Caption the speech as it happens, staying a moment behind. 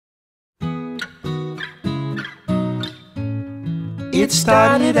It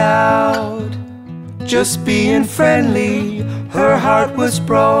started out just being friendly. Her heart was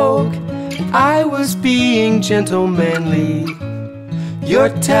broke, I was being gentlemanly. You're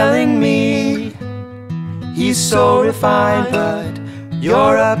telling me he's so refined, but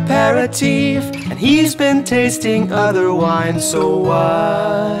you're aperitif, and he's been tasting other wines. So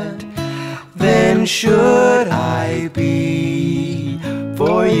what then should I be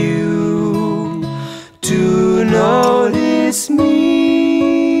for you to notice me?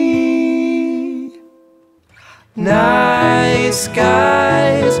 Nice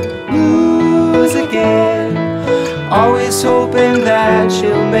guys lose again, always hoping that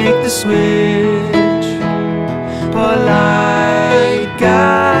she'll make the switch. Polite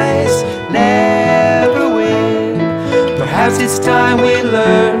guys never win. Perhaps it's time we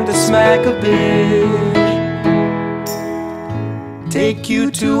learn to smack a bitch. Take you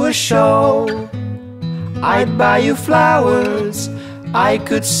to a show, I'd buy you flowers. I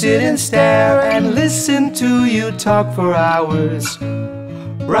could sit and stare and listen to you talk for hours.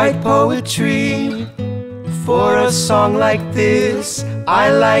 Write poetry for a song like this.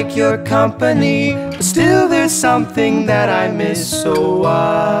 I like your company, but still there's something that I miss. So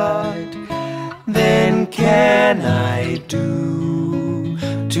what then can I do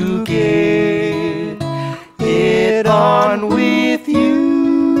to get it on with you?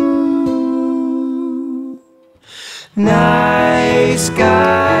 Nice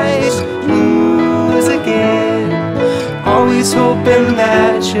guys lose again, always hoping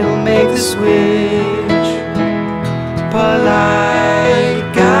that she'll make the switch.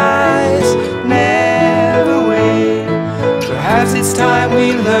 Polite guys never win. Perhaps it's time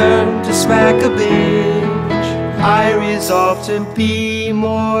we learn to smack a bitch. I resolve to be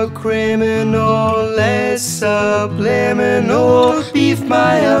more criminal, less subliminal. Beef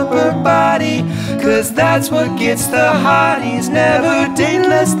my upper body, 'cause that's what gets the hotties. Never date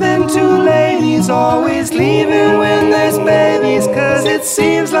less than 2 ladies, always leaving when there's babies, 'cause it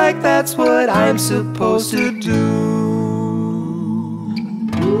seems like that's what I'm supposed to do.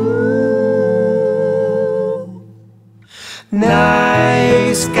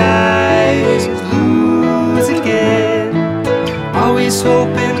 Nice guys lose again, always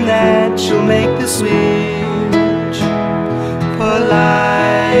hoping that she'll make the switch.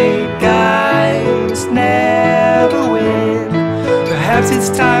 Polite guys never win. Perhaps it's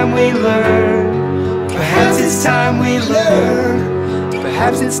time we learn. Perhaps it's time we learn.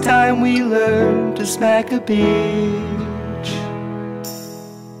 Perhaps it's time we learn to smack a bitch.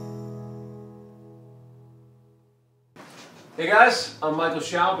 Hey guys, I'm Michael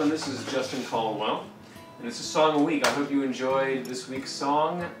Shoup and this is Justin Caldwell, and it's a song a week. I hope you enjoyed this week's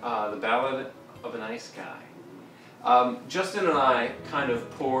song, The Ballad of a Nice Guy. Justin and I kind of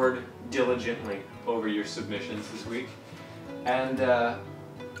pored diligently over your submissions this week, and I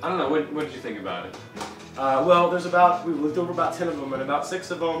don't know, what did you think about it? Well, we looked over about 10 of them, and about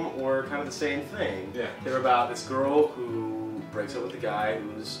 6 of them were kind of the same thing. Yeah. They were about this girl who breaks up with a guy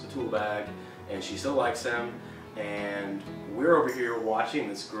who's a tool bag, and she still likes him, and we're over here watching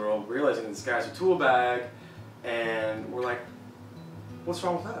this girl, realizing this guy's a tool bag, and we're like, what's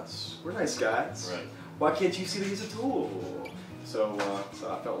wrong with us? We're nice guys. Right. Why can't you see that he's a tool? So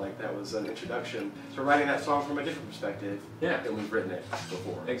I felt like that was an introduction to writing that song from a different perspective. Yeah. Than we've written it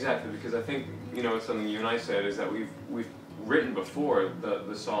before. Exactly, because I think, you know, something you and I said is that we've written before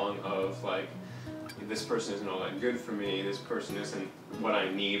the song of like, this person isn't all that good for me, this person isn't what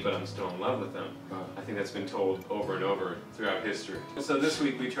I need, but I'm still in love with them. I think that's been told over and over throughout history. So this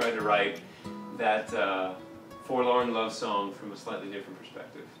week we tried to write that forlorn love song from a slightly different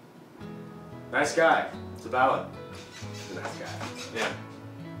perspective. Nice guy. It's a ballad. It's a nice guy. Yeah.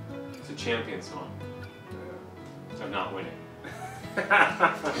 It's a champion song. So I'm not winning.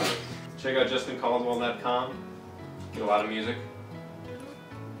 Check out JustinCaldwell.com. Get a lot of music.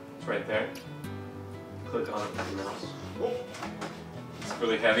 It's right there. Click on it with your mouse. It's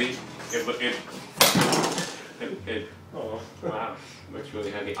really heavy. Oh wow, looks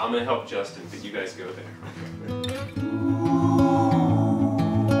really heavy. I'm gonna help Justin, but you guys go there.